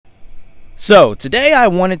So today I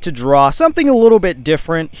wanted to draw something a little bit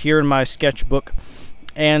different here in my sketchbook,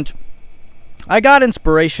 and I got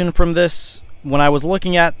inspiration from this when I was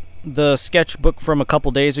looking at the sketchbook from a couple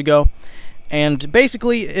days ago. And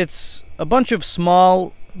basically it's a bunch of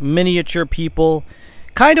small miniature people,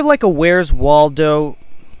 kind of like a Where's Waldo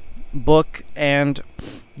book, and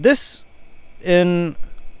this in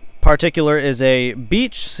particular is a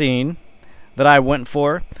beach scene that I went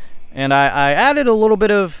for, and I added a little bit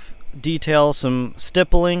of detail, some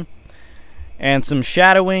stippling and some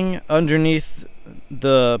shadowing underneath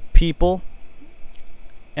the people,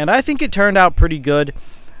 and I think it turned out pretty good.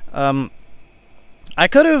 I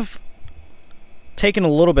could have taken a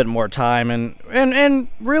little bit more time and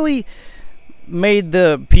really made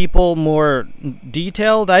the people more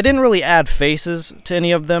detailed. I didn't really add faces to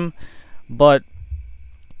any of them, but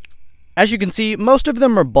as you can see, most of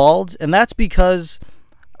them are bald, and that's because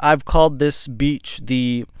I've called this beach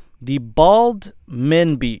the Bald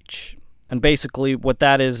Men Beach. And basically what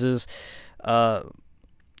that is it's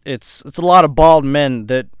a lot of bald men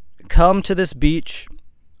that come to this beach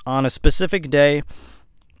on a specific day,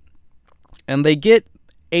 and they get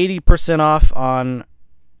 80% off on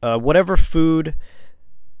whatever food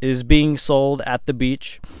is being sold at the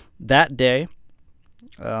beach that day.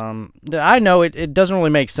 I know it doesn't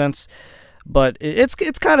really make sense, but it's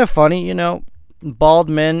kind of funny, you know.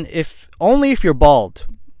 Bald men, if you're bald.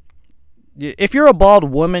 If you're a bald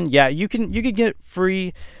woman, yeah, you could get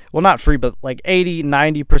free, well, not free, but like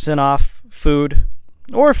 80-90% off food,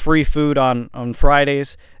 or free food on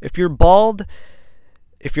Fridays. If you're bald,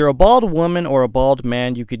 if you're a bald woman or a bald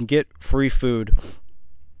man, you can get free food.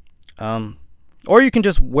 Or you can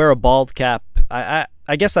just wear a bald cap. I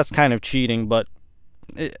guess that's kind of cheating, but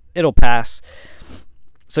it'll pass.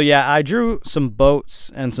 So yeah, I drew some boats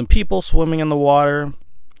and some people swimming in the water.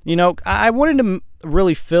 You know, I wanted to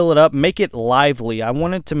really fill it up, make it lively. I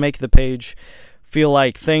wanted to make the page feel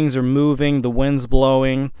like things are moving, the wind's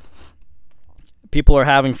blowing, people are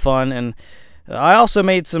having fun. And I also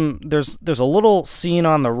made some, there's a little scene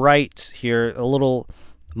on the right here, a little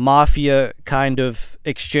mafia kind of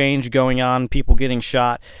exchange going on, people getting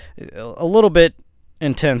shot. A little bit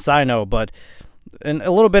intense, I know, but and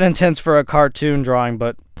a little bit intense for a cartoon drawing,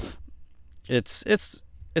 but it's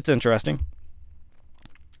interesting.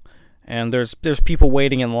 And there's people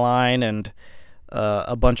waiting in line and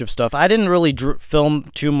a bunch of stuff. I didn't really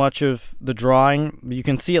film too much of the drawing. You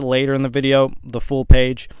can see it later in the video, the full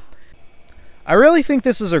page. I really think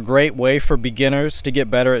this is a great way for beginners to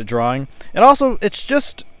get better at drawing. And also,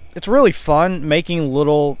 it's really fun making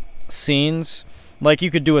little scenes. Like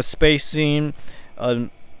you could do a space scene, a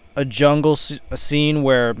jungle scene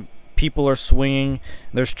where people are swinging,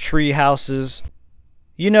 there's tree houses.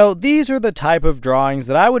 You know, these are the type of drawings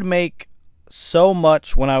that I would make so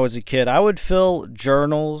much when I was a kid. I would fill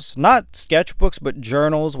journals, not sketchbooks, but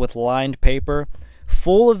journals with lined paper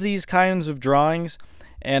full of these kinds of drawings.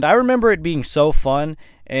 And I remember it being so fun,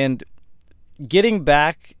 and getting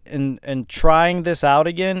back and trying this out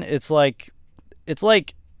again, it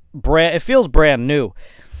feels brand new.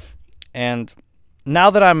 And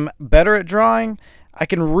now that I'm better at drawing, I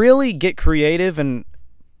can really get creative and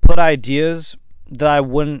put ideas that I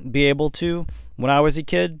wouldn't be able to when I was a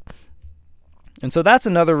kid. And so that's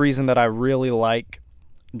another reason that I really like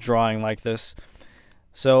drawing like this.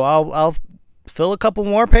 So I'll fill a couple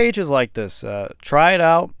more pages like this. Try it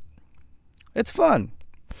out. It's fun.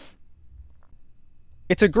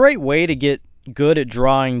 It's a great way to get good at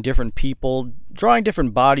drawing different people, drawing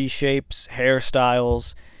different body shapes,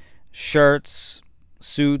 hairstyles, shirts,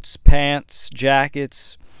 suits, pants,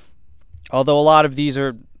 jackets. Although a lot of these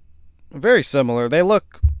are very similar.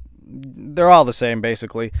 They're all the same,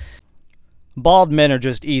 basically. Bald men are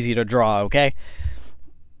just easy to draw, okay?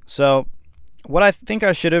 So what I think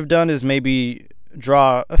I should have done is maybe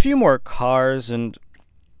draw a few more cars, and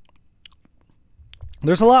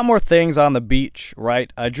there's a lot more things on the beach,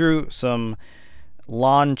 right? I drew some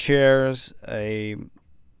lawn chairs, an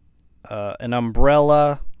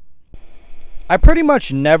umbrella. I pretty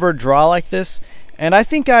much never draw like this, and I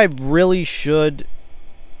think I really should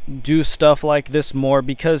do stuff like this more,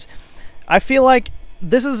 because I feel like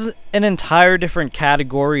this is an entire different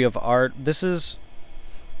category of art. It's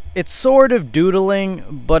sort of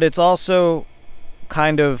doodling, but it's also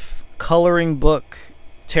kind of coloring book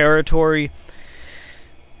territory.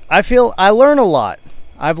 I feel I learn a lot.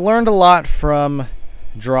 I've learned a lot from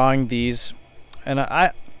drawing these, and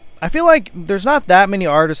I feel like there's not that many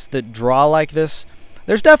artists that draw like this.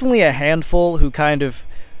 There's definitely a handful who kind of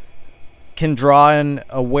can draw in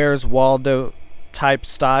a Where's Waldo type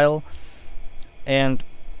style, and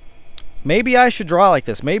maybe I should draw like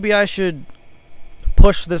this. Maybe I should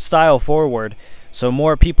push this style forward so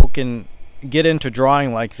more people can get into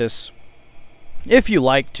drawing like this, if you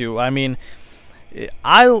like to. I mean,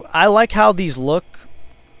 I like how these look.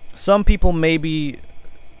 Some people maybe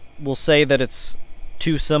will say that it's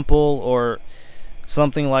too simple or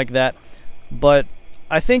something like that, but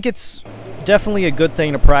I think it's definitely a good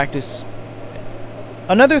thing to practice.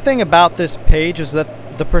 Another thing about this page is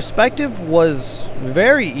that the perspective was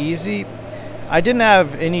very easy. I didn't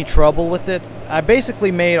have any trouble with it. I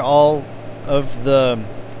basically made all of the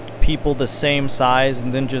people the same size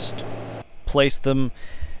and then just placed them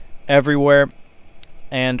everywhere,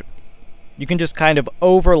 and you can just kind of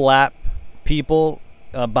overlap people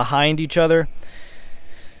behind each other.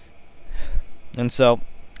 And so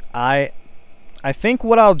I think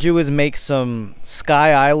what I'll do is make some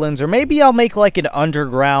sky islands, or maybe I'll make like an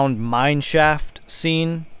underground mine shaft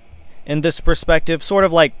scene in this perspective, sort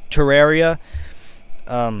of like Terraria,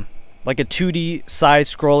 like a 2D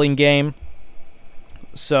side-scrolling game.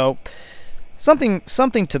 So something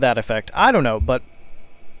to that effect. I don't know, but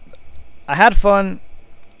I had fun,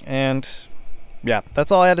 and yeah,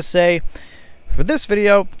 that's all I had to say. For this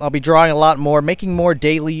video, I'll be drawing a lot more, making more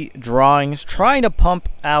daily drawings, trying to pump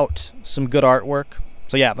out some good artwork.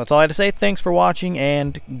 So yeah, that's all I had to say. Thanks for watching,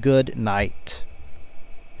 and good night.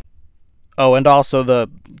 Oh, and also the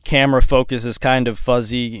camera focus is kind of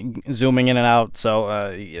fuzzy, zooming in and out, so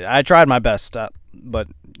I tried my best, but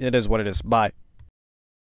it is what it is. Bye.